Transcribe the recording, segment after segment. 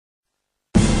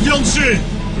Jansen.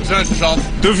 Present, sergeant.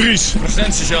 De Vries.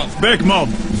 Present, sergeant.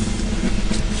 Beckman.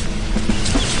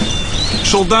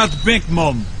 Soldaat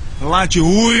Beckman. Laat je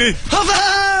horen.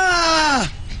 Hoppa!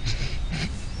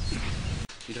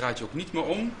 Je draait je ook niet meer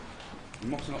om.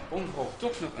 Mocht er onverhoopt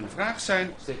toch nog een vraag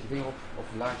zijn, steek je vinger op of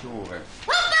laat je horen.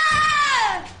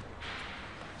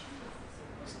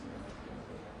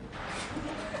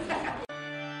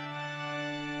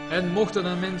 En mochten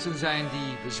er mensen zijn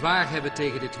die bezwaar hebben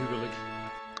tegen dit huwelijk,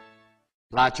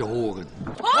 laat je horen.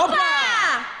 Hoppa!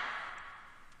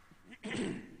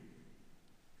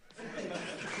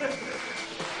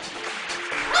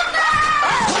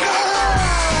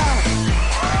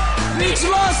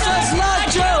 Beachmasters,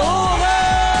 laat je horen!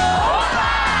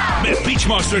 Met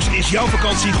Beachmasters is jouw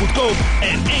vakantie goedkoop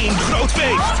en één groot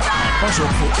feest. Pas op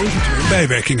voor eventuele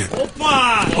bijwerkingen.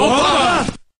 Hoppa! Hoppa!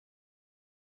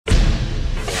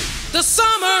 The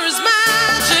summer is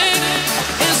magic,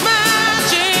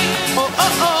 oh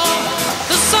oh oh.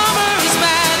 The summer is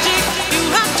magic,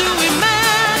 you have to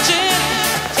imagine,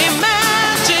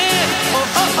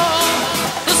 oh oh oh.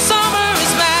 The summer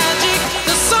is magic,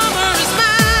 the summer is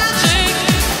magic,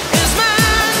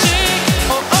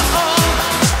 oh oh oh.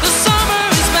 The summer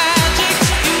is magic,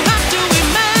 you have to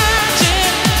imagine,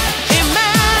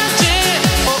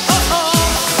 oh oh oh.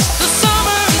 The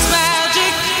summer is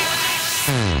magic.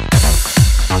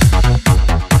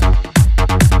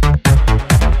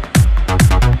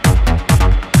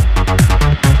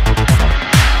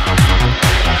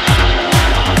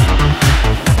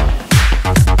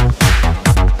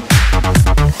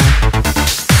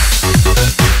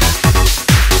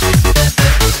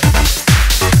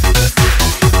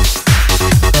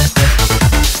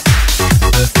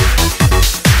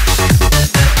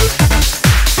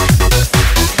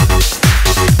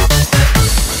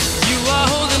 You are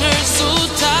holding her so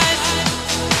tight.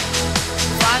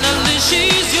 Finally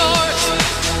she's yours.